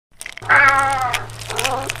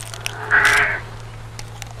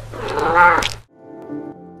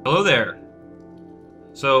Hello there.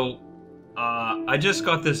 So, I just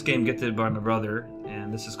got this game gifted by my brother,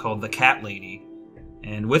 and this is called The Cat Lady.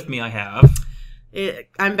 And with me I have...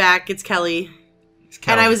 I'm back. It's Kelly.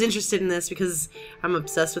 Kelly. And I was interested in this because I'm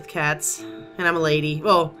obsessed with cats, and I'm a lady.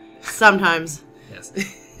 Well, sometimes. Yes.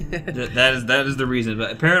 that is the reason.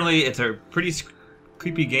 But apparently it's a pretty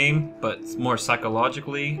creepy game, but it's more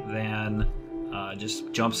psychologically than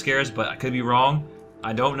just jump scares. But I could be wrong.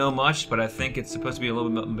 I don't know much, but I think it's supposed to be a little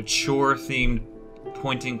bit mature themed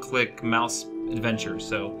point-and-click mouse adventure.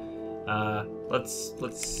 So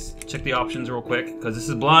let's check the options real quick, because this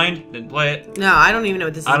is blind. Didn't play it. No, I don't even know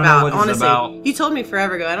what this is I don't about. know what this honestly, is about. You told me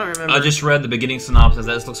forever ago. I don't remember. I just read the beginning synopsis.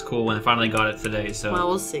 This looks cool, and I finally got it today. So well,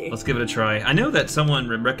 we'll see. Let's give it a try. I know that someone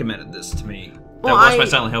recommended this to me. Well, I watched my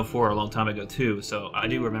Silent Hill 4 a long time ago too, so I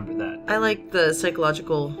do remember that. I like the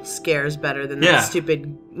psychological scares better than that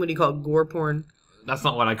stupid, what do you call it, gore porn. That's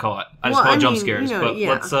not what I call it. I just call it jump scares. You know,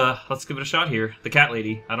 but let's give it a shot here. The Cat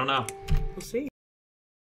Lady. I don't know. We'll see.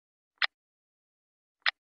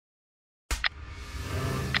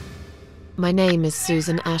 My name is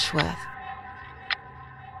Susan Ashworth.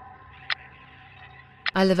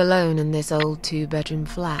 I live alone in this old 2-bedroom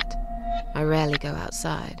flat. I rarely go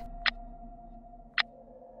outside.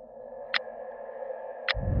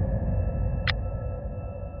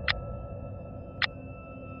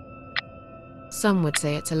 Some would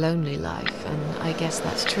say it's a lonely life, and I guess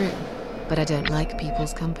that's true, but I don't like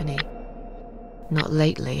people's company. Not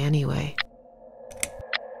lately, anyway.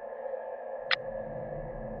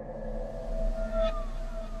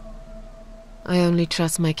 I only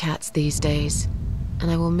trust my cats these days, and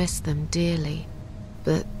I will miss them dearly,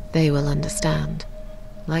 but they will understand,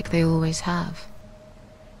 like they always have.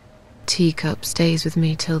 Teacup stays with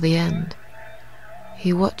me till the end.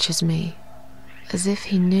 He watches me, as if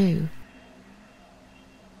he knew.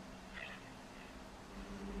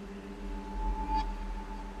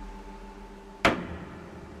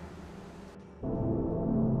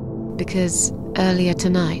 Because earlier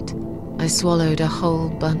tonight, I swallowed a whole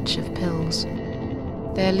bunch of pills.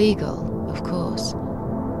 They're legal, of course,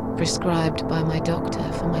 prescribed by my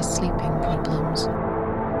doctor for my sleeping problems.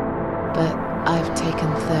 But I've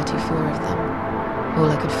taken 34 of them, all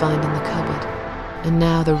I could find in the cupboard, and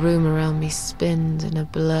now the room around me spins in a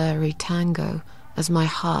blurry tango as my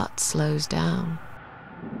heart slows down.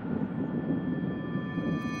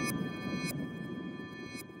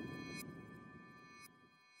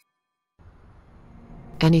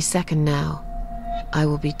 Any second now, I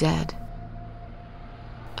will be dead.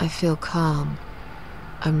 I feel calm.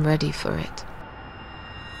 I'm ready for it.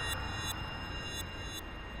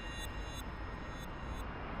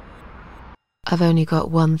 I've only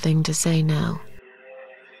got one thing to say now.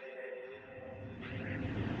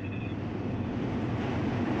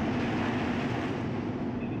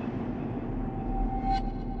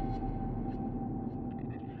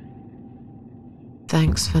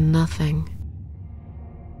 Thanks for nothing.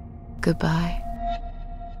 Goodbye.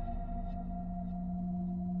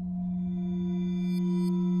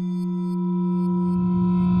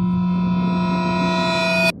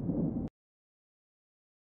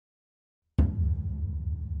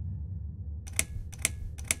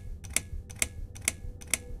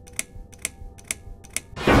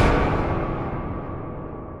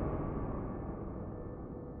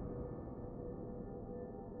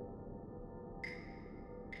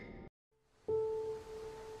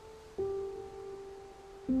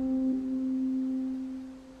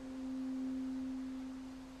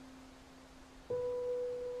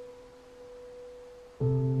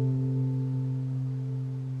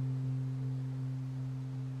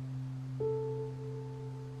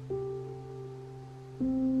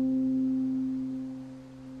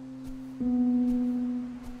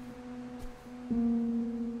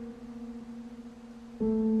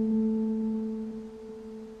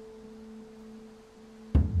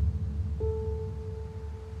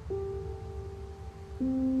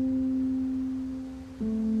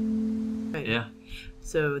 Yeah.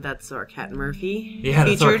 So that's our cat Murphy. Yeah,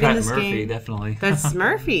 that's our cat in this Murphy, game. definitely. That's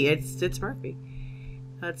Murphy. It's Murphy.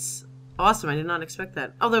 That's awesome. I did not expect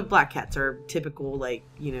that. Although black cats are typical, like,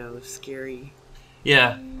 you know, scary.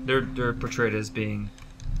 Yeah, they're portrayed as being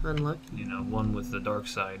unlucky. You know, one with the dark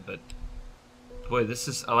side, but boy, this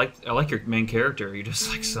is I like your main character. You're just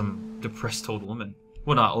like some depressed old woman.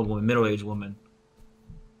 Well, not old woman, middle-aged woman.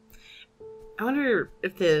 I wonder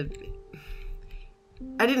if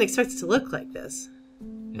I didn't expect it to look like this.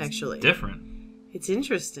 It's actually, different. It's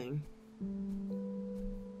interesting.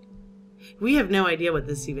 We have no idea what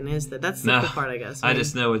this even is. That's the cool part, I guess. I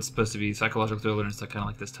just know it's supposed to be psychological thriller, and it's kind of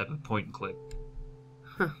like this type of point and click.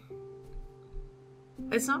 Huh.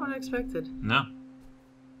 It's not what I expected. No.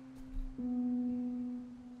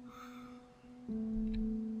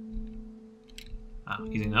 Ah,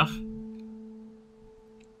 easy enough.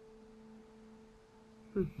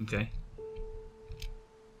 Okay.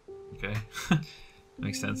 Okay.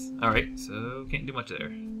 Makes sense. Alright, so can't do much there.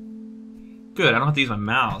 Good, I don't have to use my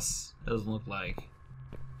mouse. It doesn't look like.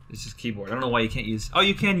 It's just keyboard. I don't know why you can't use... Oh,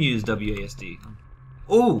 you can use WASD.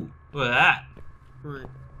 Oh, look at that. What?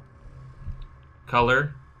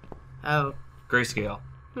 Color. Oh. Grayscale.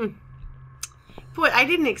 Boy, I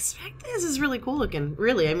didn't expect this. This is really cool looking.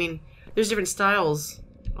 Really, I mean, there's different styles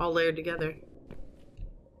all layered together.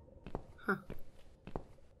 Huh.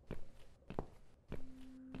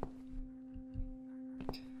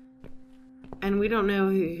 And we don't know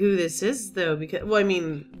who this is, though, because... Well, I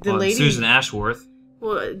mean, the lady... Susan Ashworth.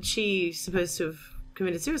 Well, she's supposed to have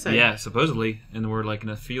committed suicide. Yeah, supposedly. And we're like in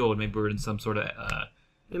a field. Maybe we're in some sort of...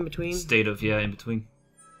 in between? State of, yeah, in between.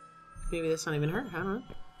 Maybe that's not even her. I don't know.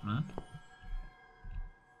 Huh?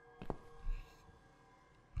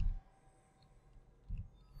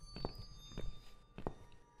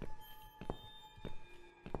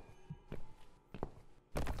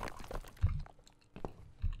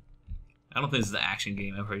 I don't think this is an action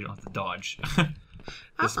game. I probably don't have to dodge.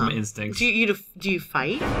 Just my instincts. Do you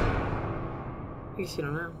fight? I guess you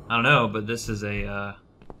don't know. I don't know, but this is a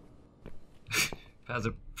has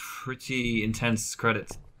a pretty intense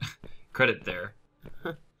credit there.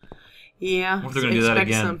 Yeah. I wonder if they're gonna do that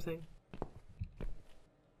again. Something.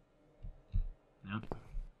 Yeah.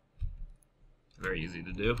 Very easy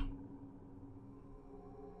to do.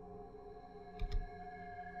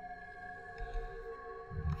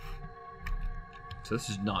 So this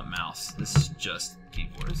is not mouse. This is just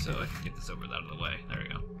keyboard. So I can get this over out of the way. There we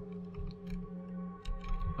go.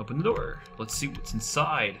 Open the door. Let's see what's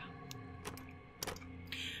inside.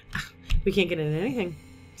 We can't get into anything.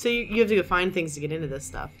 So you have to go find things to get into this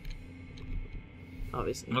stuff.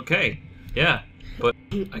 Obviously. Okay. Yeah. But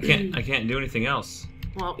I can't do anything else.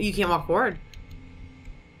 Well, you can't walk forward.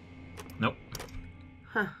 Nope.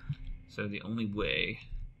 Huh. So the only way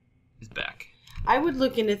is back. I would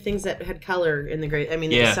look into things that had color in the gray. I mean,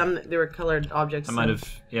 there were colored objects. I might have,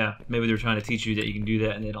 yeah. Maybe they were trying to teach you that you can do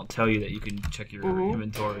that, and they don't tell you that you can check your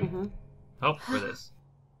inventory. Oh, for this.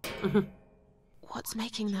 What's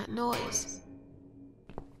making that noise?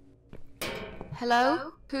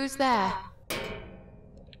 Hello? Who's there?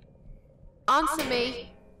 Answer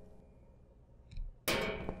me!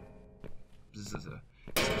 This is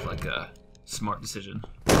like a smart decision.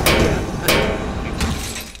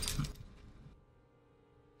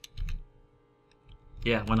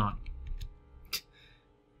 Yeah, why not?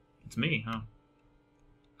 It's me, huh?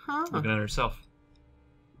 Huh. Looking at herself.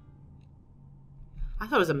 I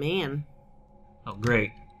thought it was a man. Oh, great.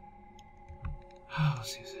 Oh,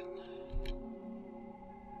 Susan.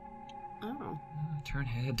 Oh. Turn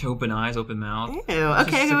head to open eyes, open mouth. Ew. Let's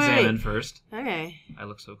Okay, just wait. examine first. Okay. I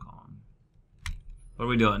look so calm. What are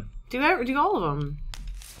we doing? Do all of them.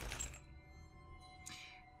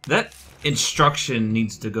 That instruction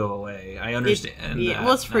needs to go away. I understand. Yeah,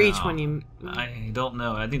 well, it's for each one you... I don't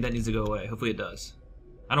know. I think that needs to go away. Hopefully it does.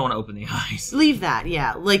 I don't want to open the eyes. Leave that,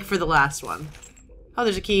 yeah. Like for the last one. Oh,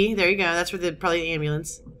 there's a key. There you go. That's for probably the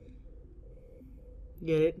ambulance.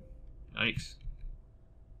 Get it? Yikes.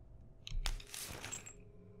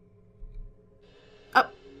 Oh.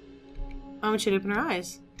 I want you to open her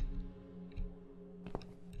eyes.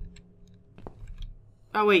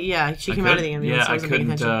 Oh, wait, yeah. She came out of the ambulance. Yeah, so I wasn't paying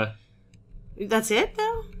attention. couldn't... That's it,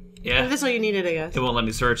 though? Yeah. That's all you needed, I guess. It won't let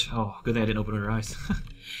me search. Oh, good thing I didn't open her eyes.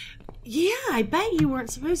 Yeah, I bet you weren't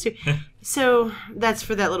supposed to. So, that's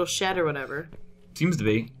for that little shed or whatever. Seems to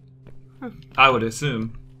be. I would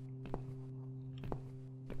assume.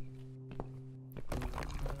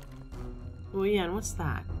 Well, yeah, and what's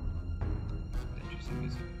that? Interesting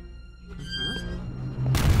music.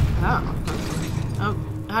 Oh. Oh,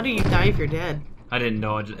 how do you die if you're dead? I didn't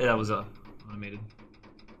know. That was automated.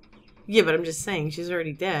 Yeah, but I'm just saying, she's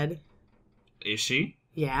already dead. Is she?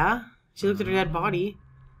 Yeah. She looked at her dead body.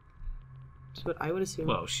 That's what I would assume.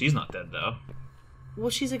 Well, she's not dead, though. Well,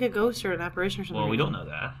 she's like a ghost or an apparition or something. Well, we don't know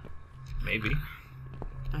that. Maybe.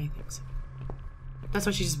 I think so. That's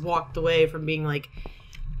why she just walked away from being like,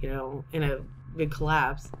 you know, in a big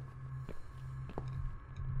collapse.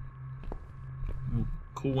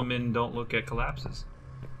 Cool women don't look at collapses.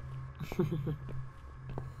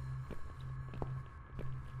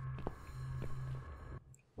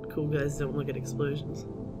 Cool guys don't look at explosions.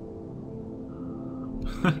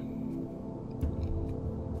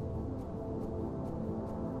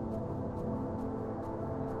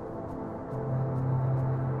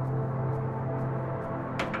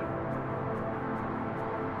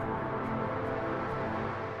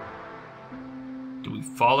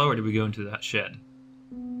 we follow or do we go into that shed?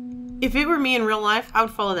 If it were me in real life, I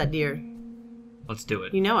would follow that deer. Let's do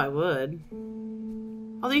it. You know I would.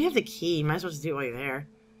 Although you have the key, you might as well just do it while you're there.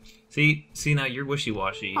 See, now you're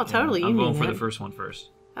wishy-washy. Oh, totally. I'm going for that. the first one first.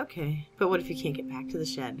 Okay, but what if you can't get back to the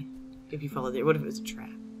shed? If you follow the deer, what if it was a trap?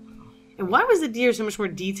 And why was the deer so much more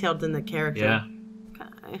detailed than the character? Yeah.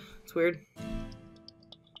 Okay, it's weird.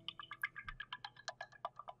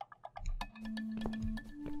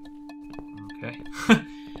 Okay.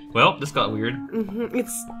 Well, this got weird.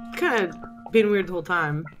 It's kind of been weird the whole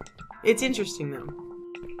time. It's interesting, though.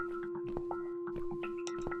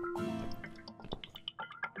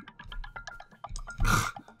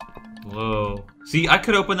 Whoa. See, I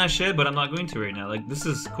could open that shed, but I'm not going to right now. Like, this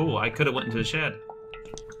is cool. I could have went into the shed.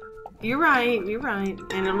 You're right.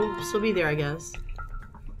 And it'll still be there, I guess.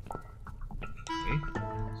 Okay.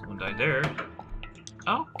 Someone died there.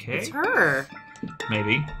 Okay. It's her.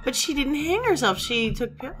 Maybe. But she didn't hang herself. She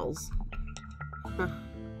took pills. Huh.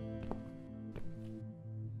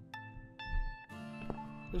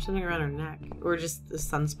 There's something around her neck. Or just the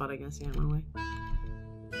sunspot, I guess. Yeah, one way.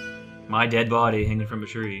 My dead body hanging from a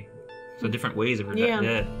tree. So different ways of her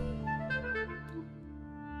dead.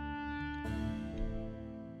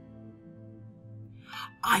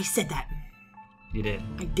 I said that. You did.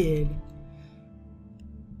 I did.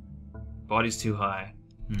 Body's too high.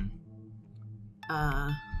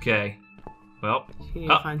 Okay. Well. You need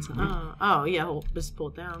to find some. Oh, yeah. Just pull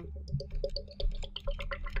it down.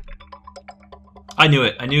 I knew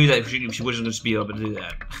it. I knew that she wasn't going to be able to do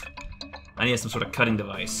that. I need some sort of cutting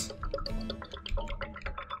device.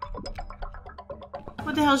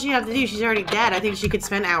 What the hell does she have to do? She's already dead. I think she could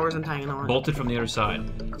spend hours untying it on. Bolted from the other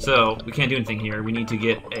side. So, we can't do anything here. We need to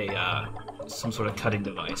get a, some sort of cutting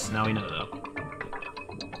device. Now we know, though.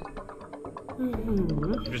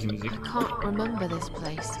 Interesting music. I can't remember this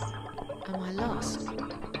place. Am I lost?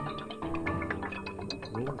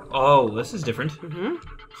 Oh, this is different.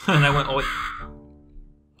 And I went, oh, wait.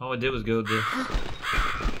 All I did was go the...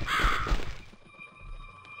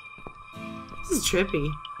 This is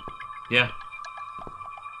trippy. Yeah.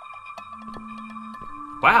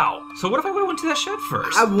 Wow. So what if I would have went to that shed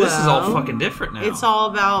first? This is all fucking different now. It's all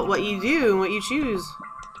about what you do and what you choose.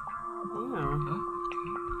 Oh.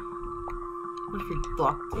 What if you're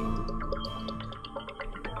blocked in?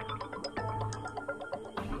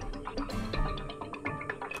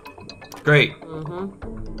 Great.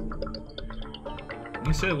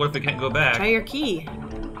 You said, what if it can't go back? Try your key.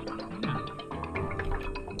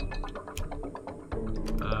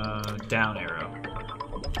 Down arrow.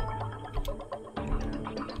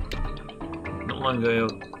 Not long ago,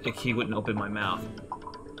 a key wouldn't open my mouth.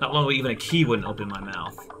 Not long ago, even a key wouldn't open my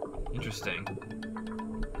mouth. Interesting.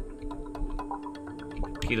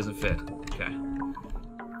 Key doesn't fit. Okay.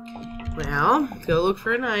 Well, go look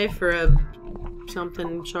for a knife or a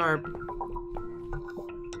something sharp.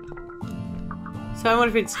 So I wonder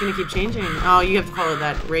if it's gonna keep changing. Oh, you have to follow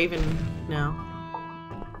that raven now.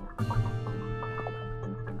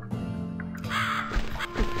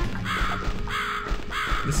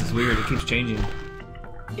 This is weird. It keeps changing.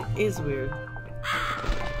 It is weird.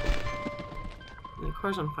 And the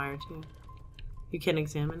car's on fire too. You can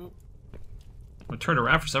examine it. I turned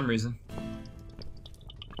around for some reason.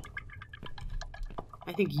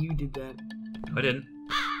 I think you did that. I didn't.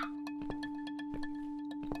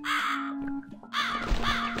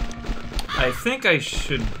 I think I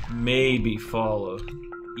should maybe follow.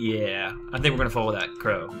 Yeah, I think we're gonna follow that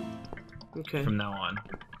crow. Okay. From now on.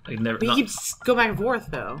 Like never. But you keep go back and forth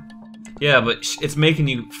though. Yeah, but it's making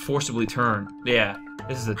you forcibly turn. Yeah,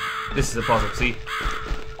 this is a puzzle. See?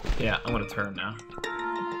 Yeah, I'm gonna turn now.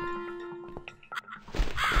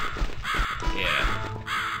 Yeah.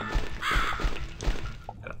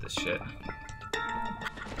 Got this shit.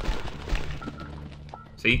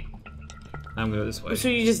 See? Now I'm gonna go this way. So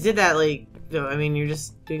you just did that, like, no, I mean, you're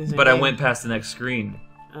just doing the same But I thing. went past the next screen.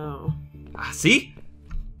 Oh. See?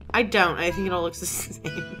 I don't. I think it all looks the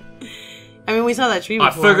same. I mean, we saw that tree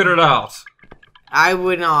before. I figured it out. I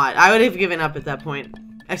would not. I would have given up at that point.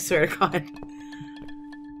 I swear to God.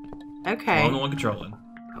 Okay. Well, I'm the one controlling.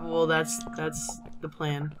 Well, that's the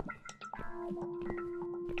plan.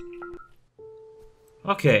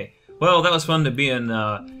 Okay. Well, that was fun to be in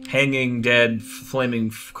hanging, dead, flaming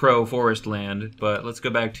crow forest land, but let's go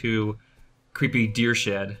back to creepy deer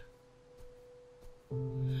shed.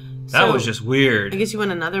 That was just weird. I guess you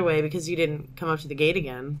went another way because you didn't come up to the gate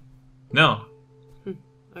again. No.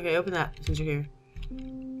 Okay, open that since you're here.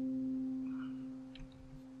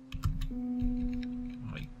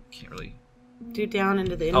 Oh, you can't really... Do down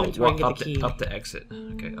into the inventory and get up the key. Up the exit.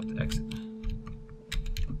 Okay, up the exit.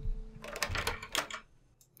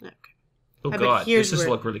 but god, here's this just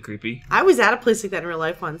where- looked really creepy. I was at a place like that in real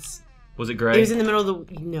life once. Was it gray? It was in the middle of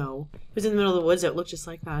the... No. It was in the middle of the woods that looked just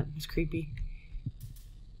like that. It was creepy.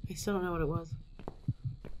 I still don't know what it was.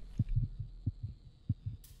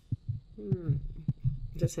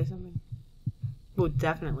 Does it say something? We'll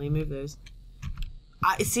definitely move those.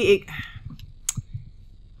 I see.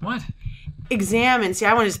 What? Examine. See,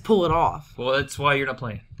 I want to just pull it off. Well, that's why you're not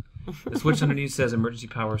playing. The switch underneath says emergency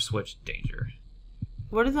power switch danger.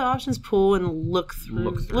 What are the options? Pull and look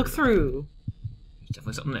through. Look through. There's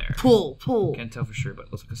definitely something there. Pull. Can't tell for sure, but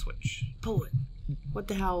it looks like a switch. Pull it. What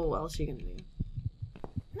the hell else are you gonna do?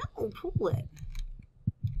 No, pull it.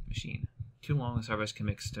 Machine. Too long, the sacrifice can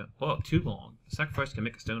make a stone. Whoa, too long. The sacrifice can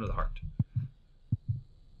make a stone of the heart.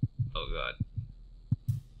 Oh god.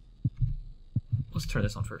 Let's turn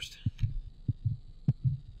this on first.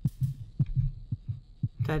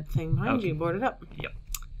 That thing behind you boarded up. Yep.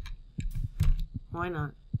 Why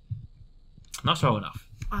not? Not strong enough.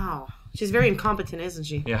 Oh, she's very incompetent, isn't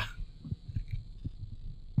she? Yeah.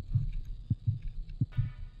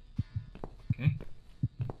 Okay.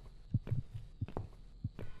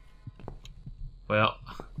 Well.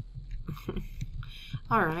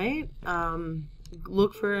 All right.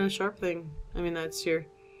 Look for a sharp thing. I mean, that's your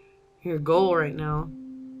goal right now.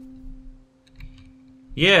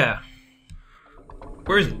 Yeah.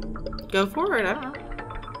 Where is it? Go for it. I don't know.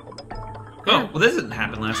 Oh, well, this didn't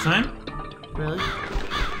happen last time. Really?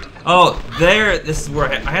 Oh, there. This is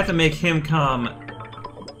where I have to make him come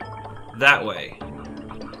that way.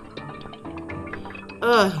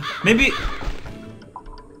 Ugh. Maybe.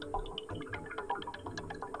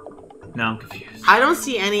 Now I'm confused. I don't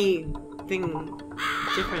see anything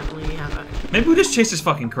differently happen. Maybe we just chase this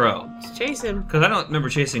fucking crow. Just chase him. Because I don't remember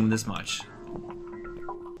chasing him this much.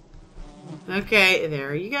 Okay,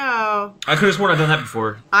 there you go. I could have sworn I'd done that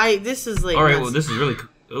before. This is like... Alright, well, this is really...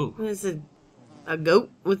 Oh. This is a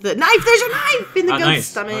goat with the knife. There's your knife in the goat's nice.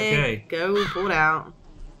 stomach. Okay. Go, pull it out.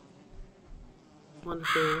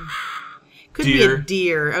 Wonderful. Could Deer. be a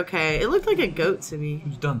deer. Okay, it looked like a goat to me.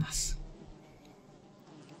 Who's done this?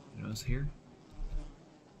 Anyone else here?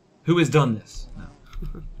 Who has done this? No.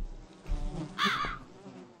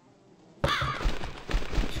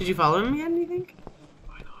 Should you follow him again, do you think?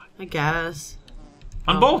 Why not? I guess.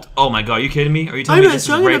 Unbolt! Oh my god, are you kidding me? Are you telling me I'm not this is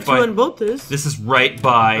strong right enough to by... unbolt this. This is right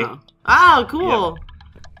by... Oh, oh cool.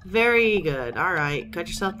 Very good. Alright, cut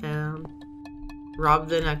yourself down. Rob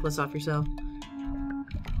the necklace off yourself.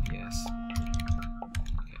 Yes.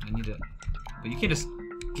 Okay, I need to... But you can't just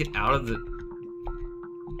get out of the...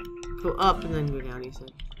 Go up and then go down, you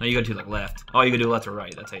said. No, you gotta do like left. Oh, you gotta do left or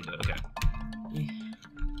right. That's how you do it. Okay. Yeah.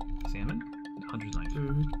 Salmon? Hunter's knife.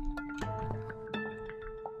 Mm-hmm.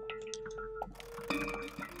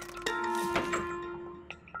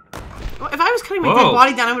 Well, if I was cutting my dead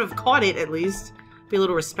body down, I would have caught it at least. Be a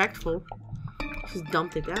little respectful. Just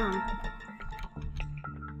dumped it down.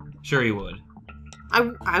 Sure you would.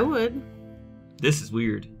 I would. This is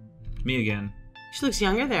weird. Me again. She looks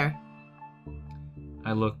younger there.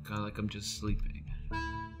 I look like I'm just sleeping.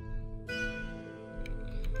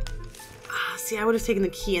 See, I would have taken the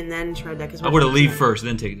key and then tried that. Cause I would have leave first,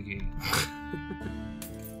 then take the key.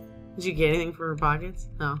 Did you get anything for her pockets?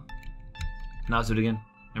 No. Now let's do it again.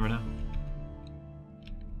 Never know.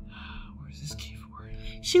 Where's this key for?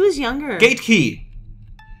 She was younger. Gate key!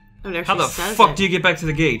 Oh, there How she the says fuck it. do you get back to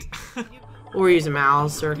the gate? Or use a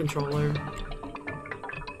mouse or a controller.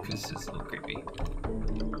 Because this is a little creepy.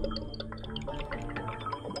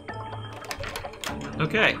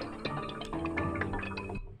 Okay.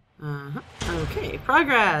 Uh-huh. Okay,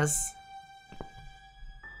 progress.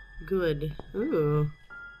 Good. Ooh.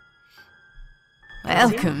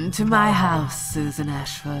 Welcome to my house, Susan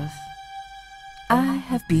Ashworth. I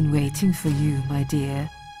have been waiting for you, my dear.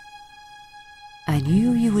 I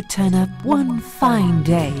knew you would turn up one fine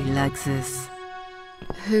day like this.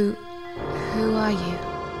 Who are you?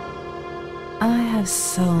 I have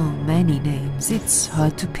so many names, it's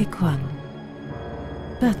hard to pick one.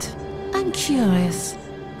 But I'm curious,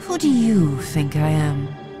 who do you think I am?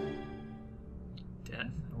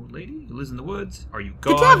 Death, old lady who lives in the woods. Are you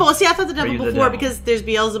God? The devil! See, I thought the Are devil you the before devil? because there's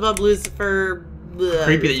Beelzebub, Lucifer...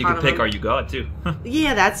 Creepy that you ton can of pick them. Are You God, too.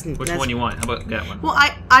 Yeah, that's... Which one you want? How about that one? Well,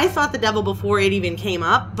 I thought the devil before it even came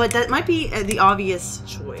up, but that might be the obvious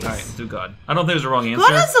choice. Alright, let's do God. I don't think there's a wrong answer.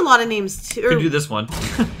 God has a lot of names, too. Could do this one.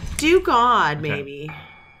 Do God, Okay. maybe.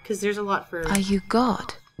 Because there's a lot for... Are you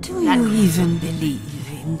God? Do you even believe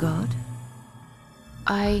in God?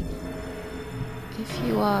 If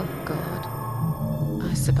you are God,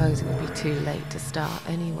 I suppose it would be too late to start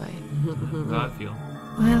anyway. How I feel.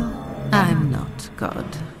 Well, I'm not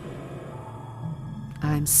God.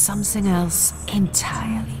 I'm something else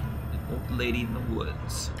entirely. An old lady in the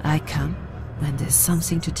woods. I come when there's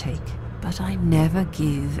something to take, but I never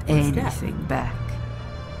give anything back.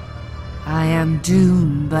 I am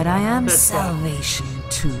doom, but I am salvation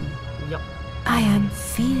too. Yep. I am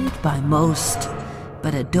feared by most,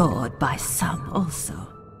 but adored by some also.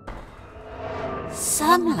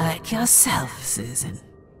 Some like yourself, Susan.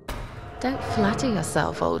 Don't flatter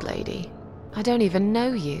yourself, old lady. I don't even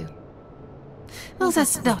know you. Well,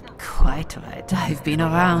 that's not quite right. I've been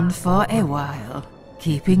around for a while,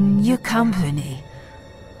 keeping you company.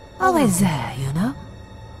 Always there, you know?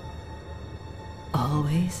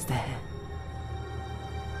 Always there.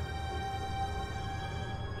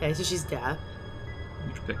 Okay, so she's deaf.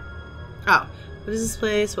 Which pick? Oh, what is this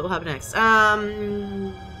place? What will happen next?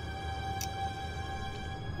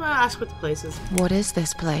 Well, ask what the place is. What is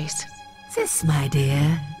this place? This, my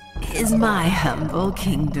dear, is my humble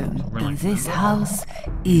kingdom, and this house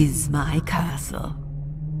is my castle.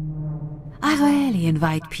 I rarely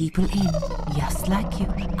invite people in, just like you.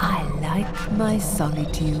 I like my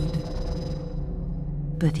solitude.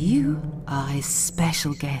 But you are a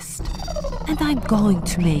special guest, and I'm going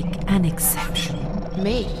to make an exception.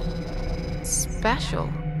 Me? Special?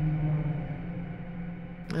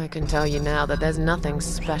 I can tell you now that there's nothing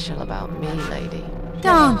special about me, lady.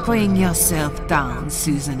 Don't bring yourself down,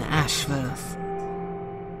 Susan Ashworth.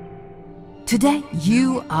 Today,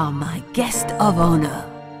 you are my guest of honor.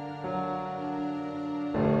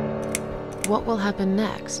 What will happen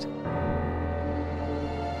next?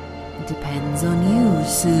 Depends on you,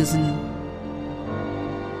 Susan.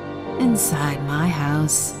 Inside my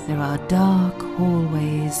house, there are dark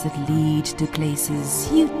hallways that lead to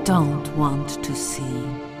places you don't want to see.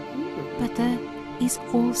 But there is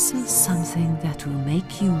also something that will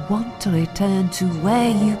make you want to return to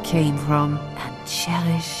where you came from and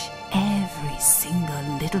cherish every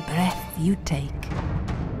single little breath you take.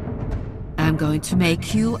 I'm going to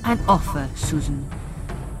make you an offer, Susan.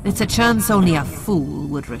 It's a chance only a fool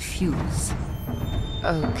would refuse.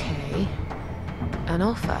 Okay. An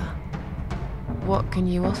offer? What can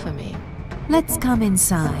you offer me? Let's come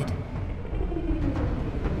inside.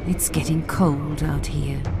 It's getting cold out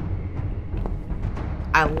here.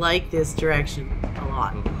 I like this direction a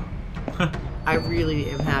lot. I really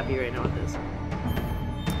am happy right now with this.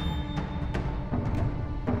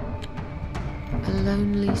 A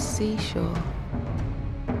lonely seashore.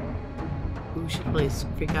 Ooh, should really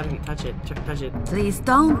freak out if you touch it. Touch it. Please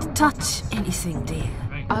don't touch anything, dear.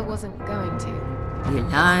 I wasn't going to. You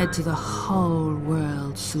lied to the whole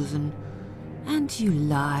world, Susan. And you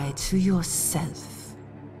lied to yourself.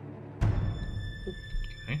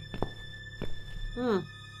 Okay. I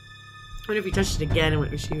wonder if you touched it again and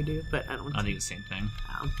what she would do, but I don't want I'll to. do the same thing.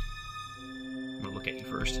 I'm gonna look at you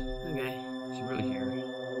first. Okay. Is she really here?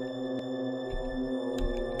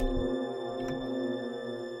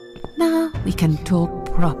 Now we can talk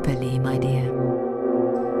properly, my dear.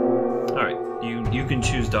 Alright, you can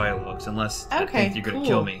choose dialogues unless I Okay, think you're gonna cool.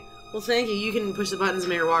 kill me. Well, thank you. You can push the buttons and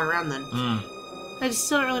make her walk around then. I just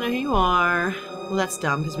still don't really know who you are. Well, that's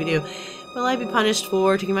dumb, because we do. Will I be punished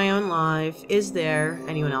for taking my own life? Is there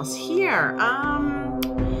anyone else here?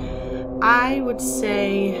 I would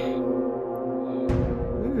say...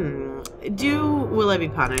 will I be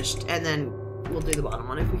punished? And then we'll do the bottom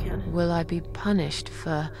one if we can. Will I be punished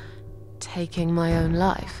for taking my own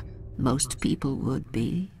life? Most people would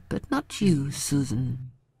be, but not you,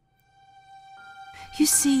 Susan. You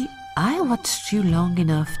see, I watched you long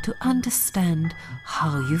enough to understand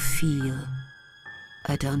how you feel.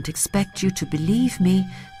 I don't expect you to believe me,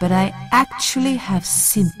 but I actually have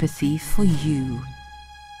sympathy for you.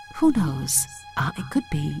 Who knows, I could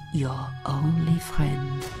be your only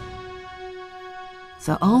friend.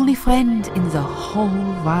 The only friend in the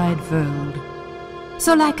whole wide world.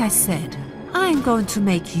 So like I said, I'm going to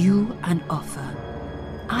make you an offer.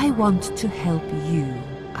 I want to help you.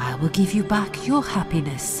 I will give you back your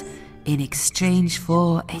happiness in exchange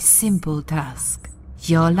for a simple task.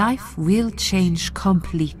 Your life will change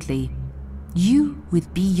completely. You will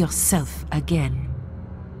be yourself again.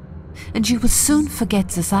 And you will soon forget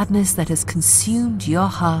the sadness that has consumed your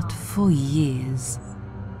heart for years.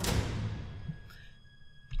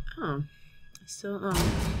 Oh. Still,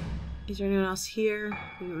 is there anyone else here?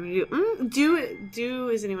 Do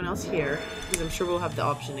is anyone else here? Because I'm sure we'll have the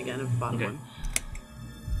option again of the bottom one.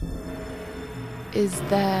 Is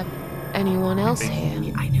there anyone else here?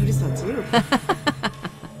 Yeah, I noticed that too.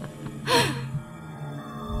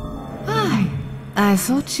 I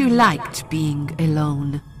thought you liked being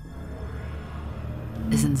alone.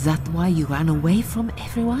 Isn't that why you ran away from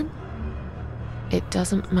everyone? It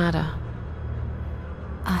doesn't matter.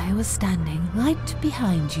 I was standing right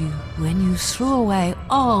behind you when you threw away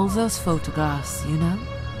all those photographs, you know?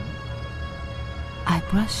 I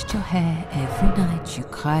brushed your hair every night you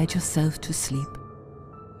cried yourself to sleep.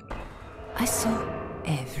 I saw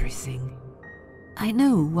everything. I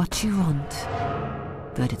know what you want,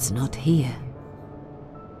 but it's not here.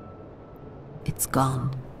 It's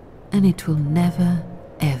gone, and it will never,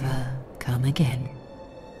 ever come again.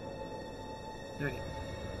 Okay.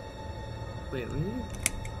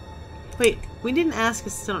 Wait, we didn't ask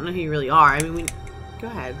us. I don't know who you really are. I mean, we. Go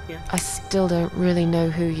ahead. Yeah. I still don't really know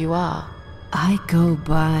who you are. I go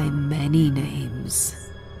by many names.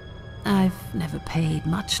 I've never paid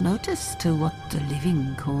much notice to what the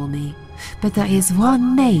living call me, but there is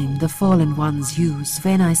one name the fallen ones use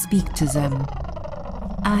when I speak to them.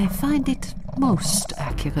 I find it most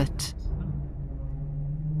accurate.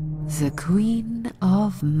 The Queen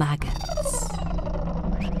of Maggots.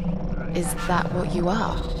 Is that what you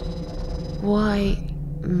are? Why,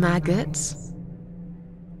 maggots?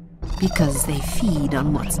 Because they feed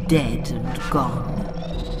on what's dead and gone.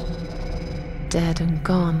 Dead and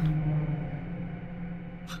gone.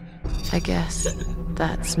 I guess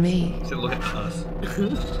that's me. She's looking at us.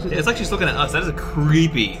 Yeah, it's like she's looking at us. That is a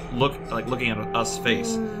creepy look, like looking at us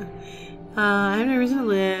face. I have no reason to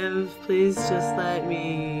live. Please just let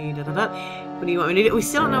me. Da, da, da. What do you want me to do? We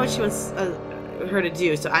still don't know what she wants her to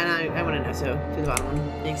do, so I want to know. So do the bottom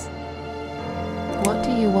one. Thanks. What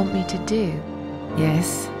do you want me to do?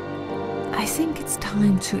 Yes, I think it's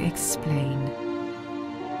time to explain.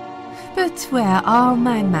 But where are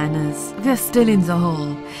my manners? We're still in the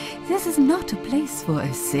hall. This is not a place for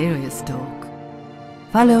a serious talk.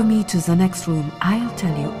 Follow me to the next room. I'll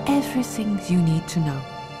tell you everything you need to know.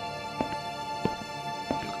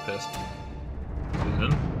 She looks pissed.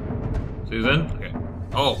 Susan? Susan? Okay.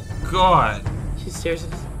 Oh, God! She stares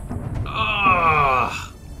at us.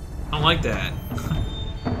 Ah! I don't like that.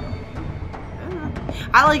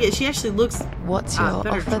 I like it. She actually looks. What's your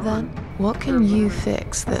better offer then? What can you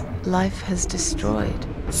fix that life has destroyed?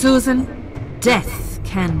 Susan, death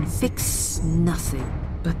can fix nothing.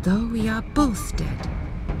 But though we are both dead,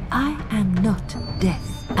 I am not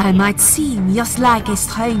death. I might seem just like a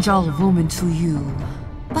strange old woman to you,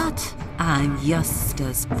 but I'm just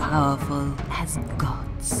as powerful as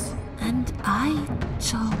gods. And I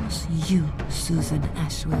chose you, Susan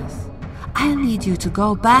Ashworth. I'll need you to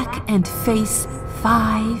go back and face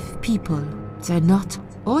 5 people. They're not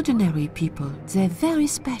ordinary people. They're very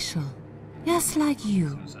special. Just like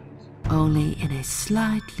you. Only in a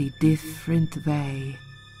slightly different way.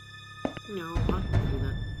 No, I'm not gonna do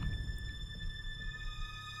that.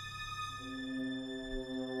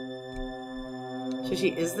 So she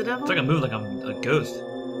is the devil? It's like I move like I'm a ghost.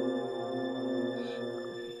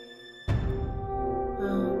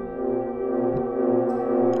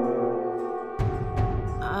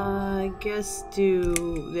 I guess do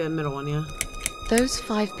the middle one, yeah. Those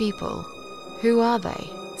 5 people, who are they?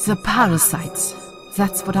 The parasites.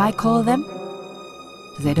 That's what I call them.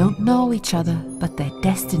 They don't know each other, but their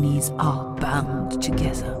destinies are bound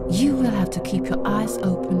together. You will have to keep your eyes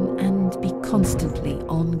open and be constantly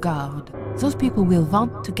on guard. Those people will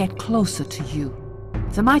want to get closer to you.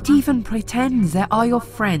 They might even pretend they are your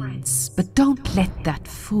friends, but don't let that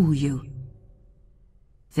fool you.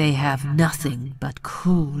 They have nothing but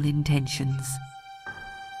cruel intentions.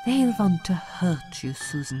 They'll want to hurt you,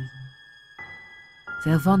 Susan.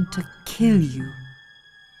 They'll want to kill you.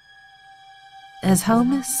 As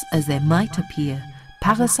harmless as they might appear,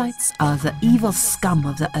 parasites are the evil scum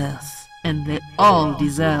of the earth, and they all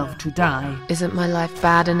deserve to die. Isn't my life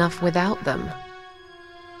bad enough without them?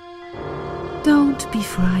 Don't be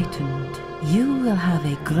frightened. You will have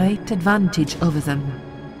a great advantage over them.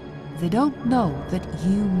 They don't know that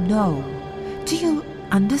you know. Do you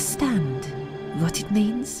understand what it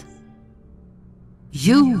means?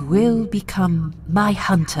 You will become my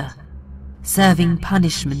hunter, serving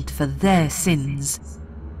punishment for their sins.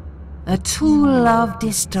 A tool of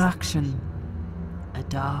destruction. A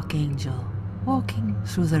dark angel walking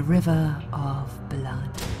through the river of blood.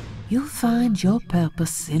 You'll find your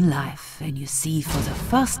purpose in life, and you see for the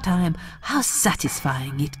first time how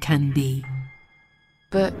satisfying it can be.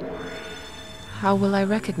 But how will I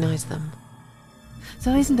recognize them?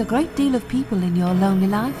 There isn't a great deal of people in your lonely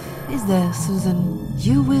life, is there, Susan?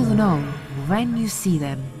 You will know when you see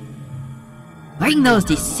them. Bring those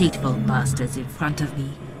deceitful bastards in front of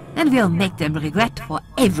me, and we'll make them regret for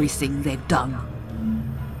everything they've done.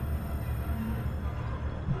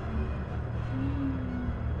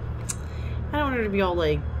 I don't want her to be all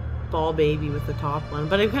like ball baby with the top one,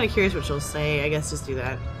 but I'm kind of curious what she'll say. I guess just do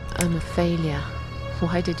that. I'm a failure.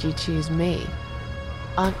 Why did you choose me?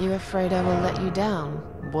 Aren't you afraid I will let you down,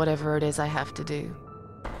 whatever it is I have to do?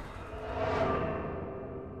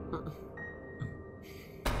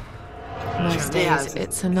 Most days,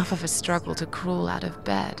 it's enough of a struggle to crawl out of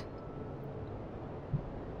bed.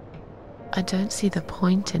 I don't see the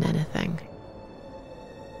point in anything.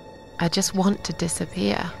 I just want to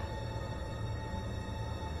disappear.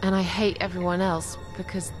 And I hate everyone else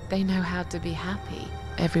because they know how to be happy.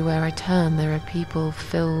 Everywhere I turn, there are people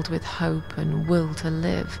filled with hope and will to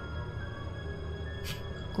live.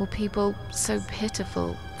 Or people so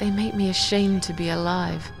pitiful, they make me ashamed to be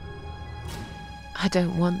alive. I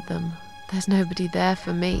don't want them. There's nobody there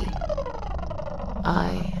for me.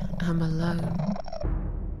 I am alone.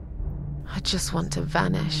 I just want to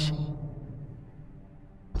vanish.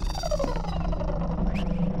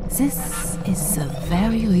 This is the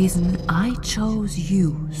very reason I chose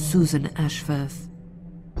you, Susan Ashworth.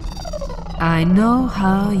 I know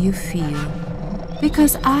how you feel,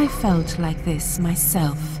 because I felt like this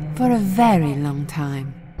myself for a very long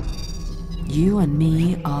time. You and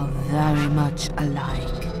me are very much alike.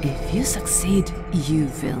 If you succeed, you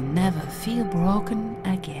will never feel broken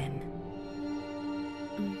again.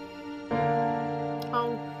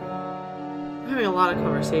 Oh. I'm having a lot of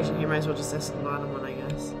conversation here. Might as well just ask the bottom one, I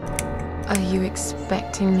guess. Are you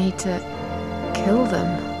expecting me to kill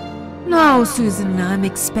them? No, Susan, I'm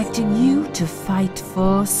expecting you to fight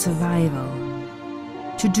for survival.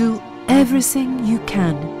 To do everything you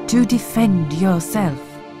can to defend yourself.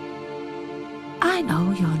 I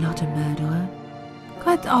know you're not a murderer.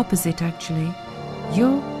 Quite the opposite, actually.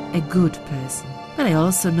 You're a good person. But I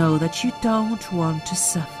also know that you don't want to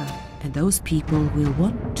suffer. And those people will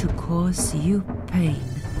want to cause you pain.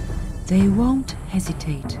 They won't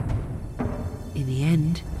hesitate. In the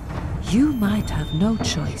end, you might have no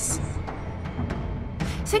choice.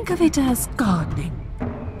 Think of it as gardening.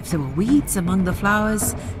 If there were weeds among the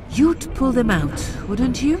flowers, you'd pull them out,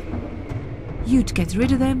 wouldn't you? You'd get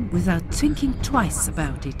rid of them without thinking twice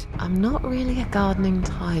about it. I'm not really a gardening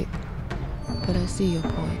type, but I see your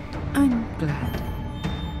point. I'm glad.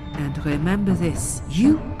 And remember this,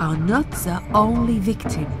 you are not the only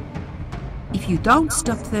victim. If you don't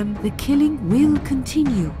stop them, the killing will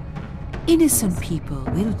continue. Innocent people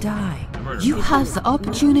will die. You have the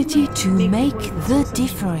opportunity to make the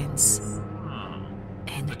difference.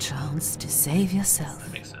 And a chance to save yourself.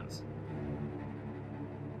 That makes sense.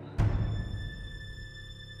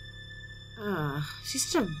 She's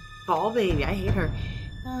such a ball baby. I hate her.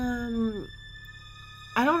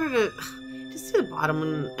 I don't want her to just do the bottom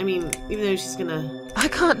one. I mean, even though she's gonna... I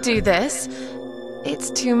can't do this. It's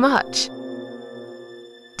too much.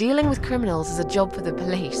 Dealing with criminals is a job for the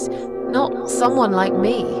police, not someone like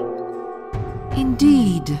me.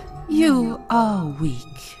 Indeed, you are weak.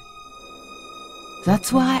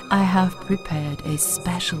 That's why I have prepared a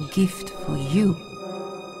special gift for you.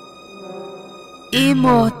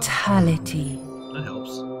 Immortality. That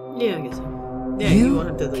helps. Yeah, I guess so. Yeah, You won't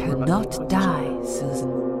have to worry about cannot it. die,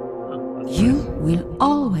 Susan. You will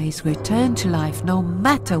always return to life no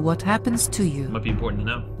matter what happens to you. Might be important to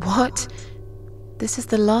know. What? This is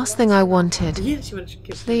the last thing I wanted. Yeah, she wanted to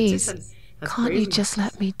give Please, That's can't crazy. you just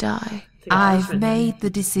let me die? I've made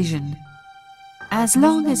the decision. As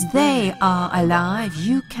long as they are alive,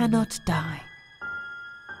 you cannot die.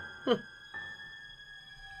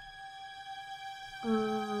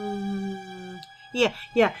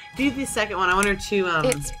 Yeah. Do the second one. I want her to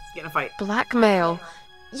It's- get in a fight. Blackmail.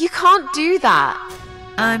 You can't do that.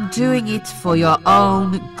 I'm doing it for your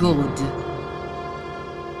own good.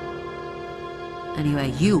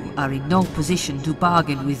 Anyway, you are in no position to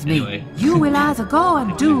bargain with me. Anyway. You will either go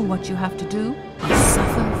and do what you have to do, or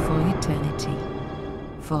suffer for eternity.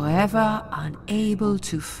 Forever unable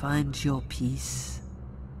to find your peace.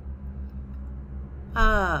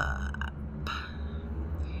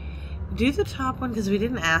 Do the top one because we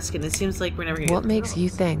didn't ask and it seems like we're never gonna What get makes the you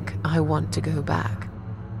girls. think I want to go back?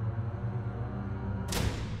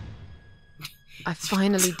 I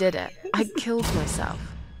finally did it. I killed myself.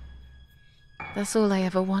 That's all I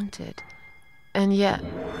ever wanted. And yet,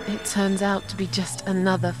 it turns out to be just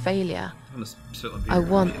another failure. I'm gonna sit on I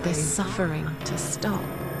want this suffering to stop.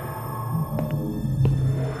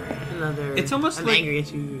 Another. It's almost I'm like- angry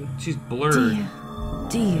at you. She's blurred.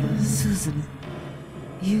 Dear Susan,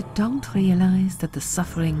 you don't realize that the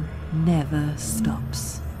suffering never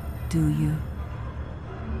stops, do you?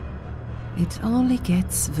 It only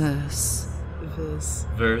gets worse. This.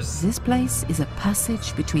 Verse. This place is a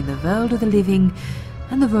passage between the world of the living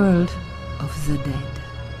and the world of the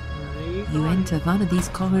dead. You enter one of these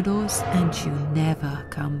corridors and you never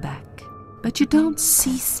come back. But you don't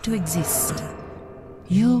cease to exist.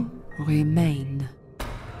 You remain.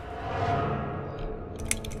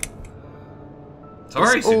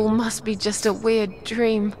 Sorry, This all Susan. must be just a weird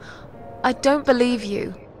dream. I don't believe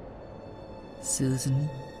you. Susan,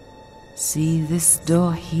 see this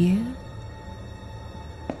door here?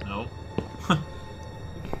 No.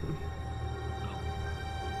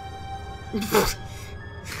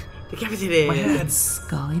 Decapitated. My head. Let's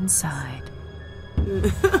go inside.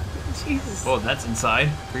 Jesus. Oh, that's inside.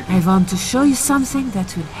 Creepy. I want to show you something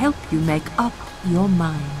that will help you make up your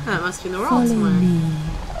mind. That must be in the world Follow somewhere. me.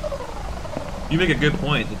 You make a good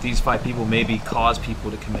point that these 5 people maybe cause people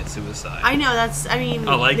to commit suicide. I know, that's, I mean,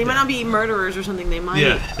 I like they might that. not be murderers or something, they might.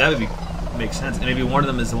 Yeah, that would make sense. And maybe one of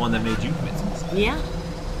them is the one that made you commit suicide. Yeah.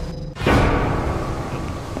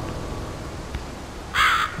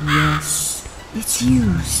 Yes, it's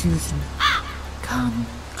you, Susan. Come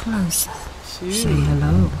closer. Shoot. Say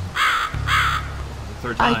hello. The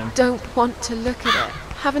 3rd I time. don't want to look at it.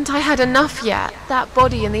 Haven't I had enough yet? That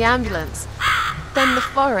body in the ambulance. Then the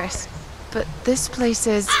forest. But this place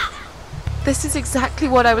is... This is exactly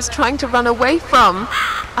what I was trying to run away from.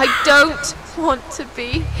 I don't want to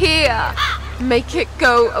be here. Make it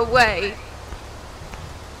go away.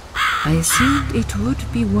 I assumed it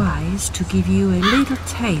would be wise to give you a little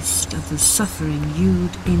taste of the suffering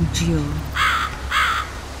you'd endure.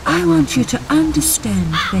 I want you to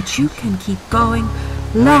understand that you can keep going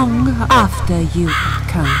long after you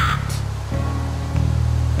can't.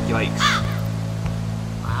 Yikes.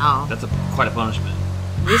 Wow. That's quite a punishment.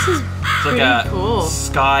 This is It's pretty like a cool.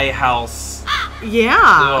 sky house. Yeah.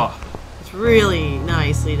 Ugh. It's really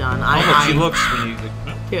nicely done. I hope she looks when you...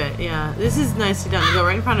 do it, yeah. This is nicely done. You go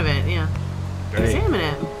right in front of it, yeah. Great. Examine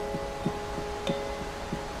it.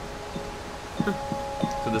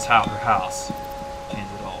 So this house, her house,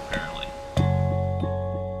 changed it all, apparently.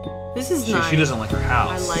 This is nice. She doesn't like her house.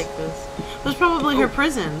 I like this. It was probably her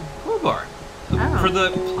prison. Crowbar. Oh. For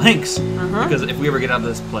the planks. Uh-huh. Because if we ever get out of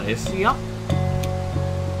this place... Yup.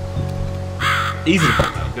 Easy to pull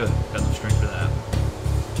out. Good. Got some strength for that.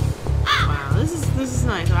 Wow, this is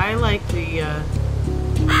nice. I like the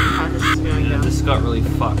how this is going Yeah, down. this got really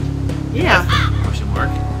fucked. Yeah. Question mark.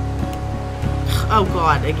 Oh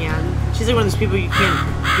god, again. She's like one of those people you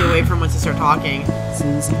can't get away from once you start talking.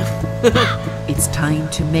 Susan, it's time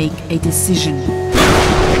to make a decision.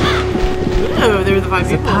 Oh, there were the 5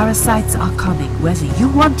 The people. parasites are coming, whether you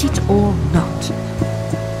want it or not.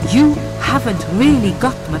 You haven't really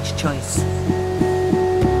got much choice.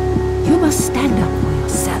 You must stand up for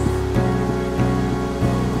yourself.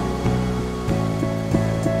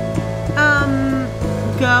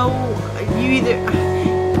 Go. You either.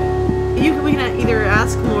 We can either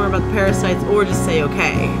ask more about the parasites or just say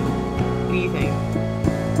okay. What do you think?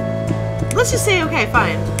 Let's just say okay,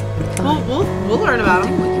 fine. We'll learn about Do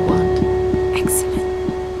them. what you want. Excellent.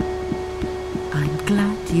 I'm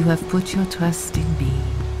glad you have put your trust in me.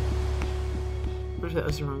 What if that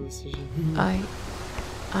was the wrong decision? I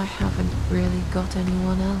haven't really got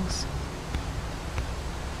anyone else.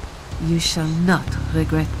 You shall not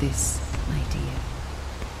regret this, my dear.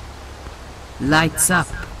 Lights up.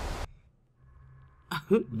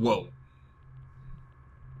 Whoa.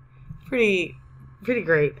 Pretty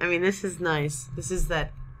great. I mean, this is nice. This is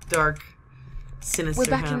that dark, sinister We're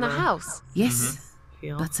back kind in the of a house. Yes,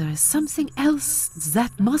 feel. but there is something else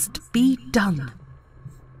that must be done.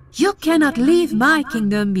 You cannot leave my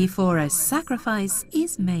kingdom before a sacrifice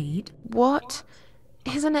is made. What?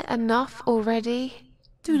 Isn't it enough already?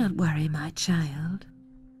 Do not worry, my child.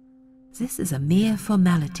 This is a mere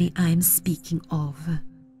formality I'm speaking of.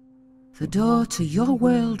 The door to your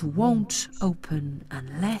world won't open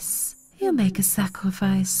unless you make a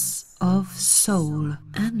sacrifice of soul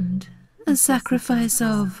and a sacrifice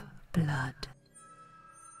of blood.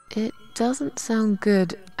 It doesn't sound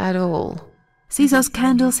good at all. See those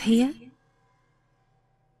candles here?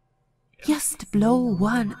 Just blow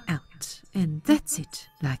one out, and that's it.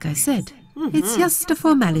 Like I said, it's just a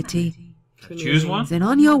formality. Choose one? Then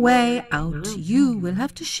on your way out, you will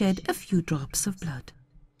have to shed a few drops of blood.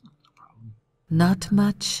 Not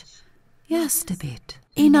much, just a bit.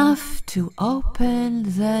 Enough to open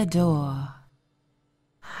the door.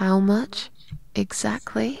 How much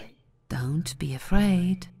exactly? Don't be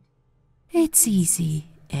afraid. It's easy.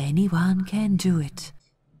 Anyone can do it.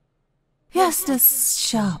 Just a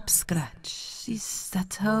sharp scratch. Is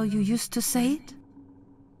that how you used to say it?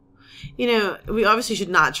 You know, we obviously should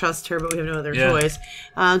not trust her, but we have no other Yeah. choice.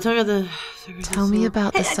 Tell me about the. Tell me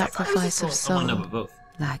about the Hey, sacrifice of I want to know soul. about both.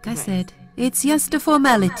 Like I said, it's just a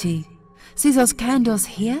formality. See those candles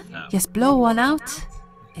here? No. Just blow one out,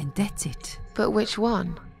 and that's it. But which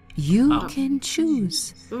one? You can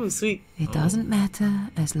choose. Ooh, sweet. It doesn't matter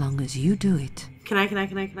as long as you do it. Can I?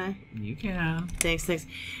 You can. Thanks.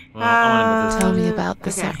 Well, I want to Tell me about the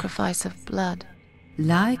okay. sacrifice of blood.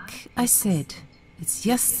 Like I said, it's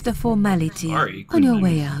just a formality. Sorry, On your couldn't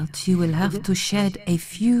way out, you will have to shed a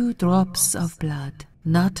few drops of blood.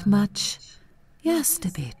 Not much, just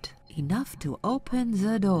a bit. Enough to open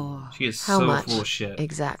the door. She is How so much full of shit.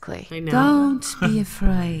 exactly? I know. Don't be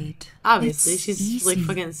afraid. Obviously, It's she's like easy.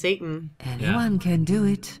 fucking Satan. Anyone can do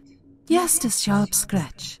it. Just a sharp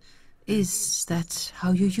scratch. Is that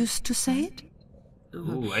how you used to say it?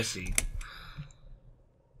 Ooh, I see.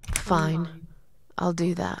 Fine, I'll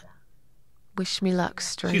do that. Wish me luck,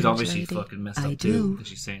 strange She's obviously lady. fucking messed I up too. do. Because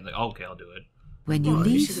she's saying like, oh, okay, I'll do it. When you Oh,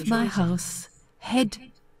 she's leave a my choice. house, head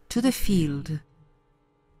to the field.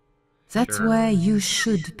 That's Sure. where you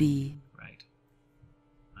should be. Right.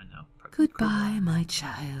 I know. Goodbye, my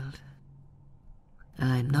child.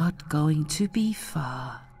 I'm not going to be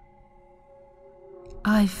far.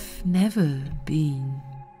 I've never been.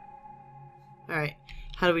 Alright.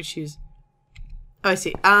 How do we choose? Oh, I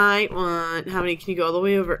see. I want... How many? Can you go all the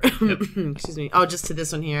way over? Excuse me. Oh, just to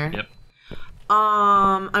this one here. Yep.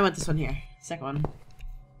 I want this one here. Second one.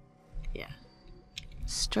 Yeah.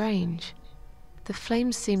 Strange. The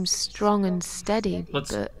flame seems strong and steady, Let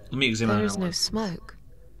but me examine there that is no one. smoke.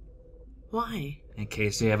 Why? In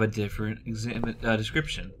case they have a different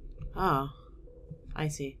description. Oh. I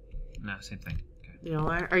see. No, same thing. Okay. You know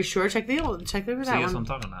what? Are you sure? Check over So that yes, I'm one.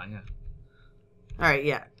 talking about, yeah. Alright,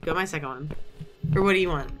 yeah. Go my second one. Or what do you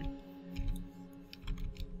want?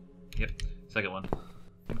 Yep. Second one.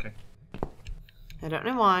 Okay. I don't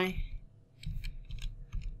know why.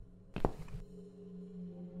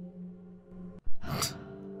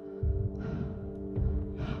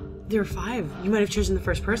 There were 5. You might have chosen the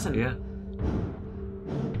first person. Yeah.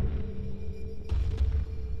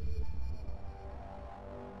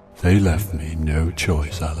 They left me no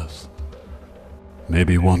choice, Alice.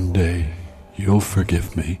 Maybe one day you'll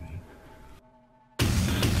forgive me. They're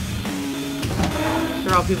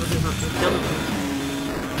all people who have killed them.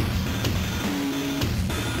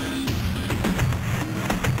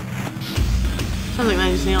 Sounds like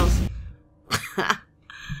Nine Inch Nails.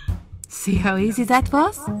 See how easy that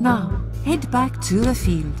was? Now, head back to the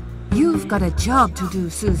field. You've got a job to do,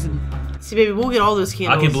 Susan. See, baby, we'll get all those I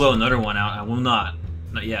candles. can blow another one out. I will not.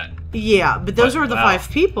 Not yet. Yeah, but those But, are the wow. 5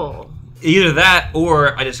 people. Either that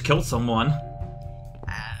or I just killed someone.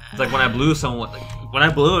 It's like when I blew someone. Like, when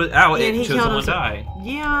I blew it out, Yeah, and it he shows killed someone himself. die.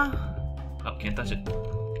 Yeah. Oh, can't touch it.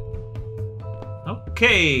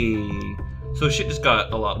 Okay. So shit just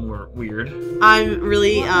got a lot more weird. I'm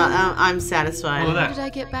really, I'm satisfied. Look at How that. did I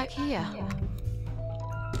get back here?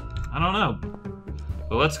 I don't know.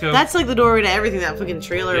 But let's go. That's like the doorway to everything, that fucking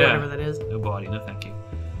trailer or Yeah. whatever that is. No body, no thank you.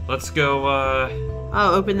 Let's go,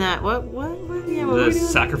 Oh, open that. What? Yeah, what were we the doing?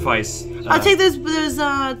 sacrifice. I'll take those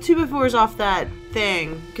 2x4s off that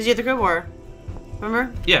thing. Because you have the crowbar.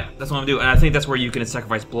 Remember? Yeah, that's what I'm doing. And I think that's where you can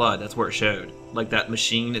sacrifice blood. That's where it showed. Like that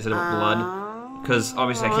machine instead of blood. Because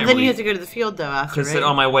obviously I Well, can't then really... you have to go to the field, though, after, Because right?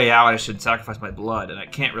 on my way out I should sacrifice my blood. And I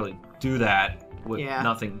can't really do that with Yeah.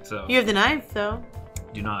 nothing, so... You have the knife, though.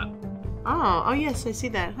 Do not. Oh, yes, I see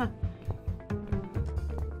that, huh?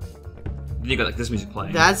 Then you got like this music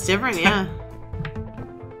playing. That's different, yeah.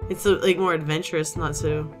 It's like more adventurous, not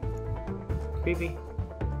so creepy.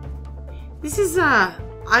 This is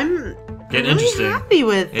I'm Getting really interesting. happy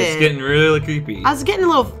with It's it. getting really creepy. I was getting a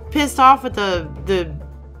little pissed off with the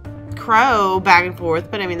crow back and forth,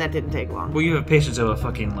 but I mean that didn't take long. Well, you have patience of a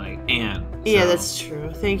fucking like ant. Yeah, so- that's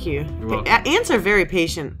true. Thank you. You're welcome. Ants are very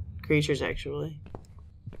patient creatures, actually.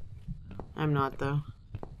 I'm not though.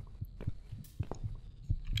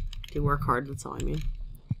 They work hard. That's all I mean.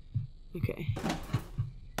 Okay.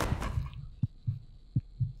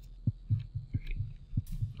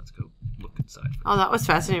 Let's go look inside. Oh, that was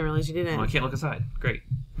fast. I didn't realize you did it. Oh, I can't look inside. Great.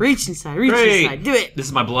 Reach inside. Reach Great. inside. Do it. This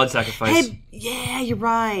is my blood sacrifice. Hey, yeah, you're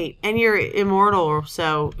right. And you're immortal,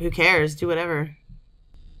 so who cares? Do whatever.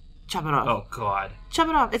 Chop it off. Oh God. Chop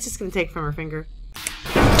it off. It's just gonna take from her finger.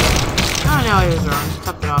 Oh no, it was wrong.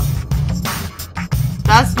 Chopped it off.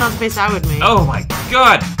 That's not the face I would make. Oh my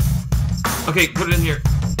God. Okay, put it in here.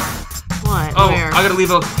 What? Oh, Where? I gotta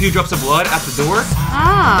leave a few drops of blood at the door.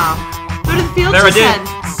 Ah. Go to the field. There I you did.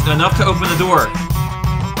 said. Enough to open the door.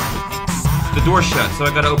 The door's shut, so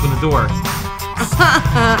I gotta open the door.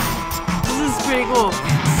 This is pretty cool.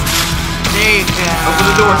 There you go. Open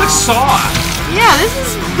the door. It's like Saw. Yeah, this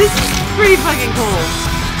is pretty fucking cool.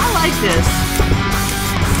 I like this.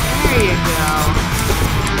 There you go.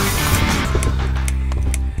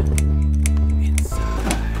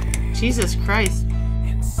 Jesus Christ.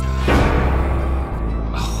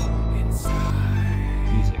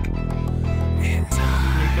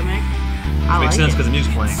 Makes sense because the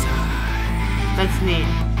music's playing. That's neat.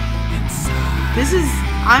 This is...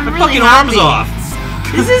 I'm My really fucking happy. arm's off.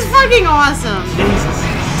 This is fucking awesome.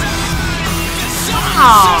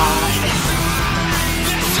 Aww.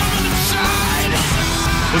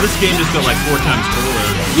 Well, this game just got like 4 times cooler.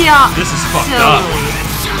 Yeah. This is fucked up.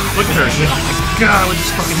 Look at her. She's like, oh my god, what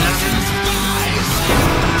just fucking happened?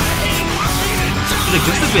 She's like,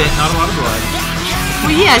 just a bit, not a lot of blood.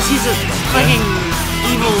 Well, yeah, she's a fucking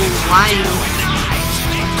evil, lying,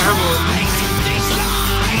 terrible.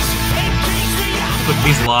 Look at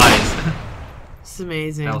these lies. It's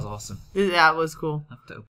amazing. That was awesome. That was cool. Dope.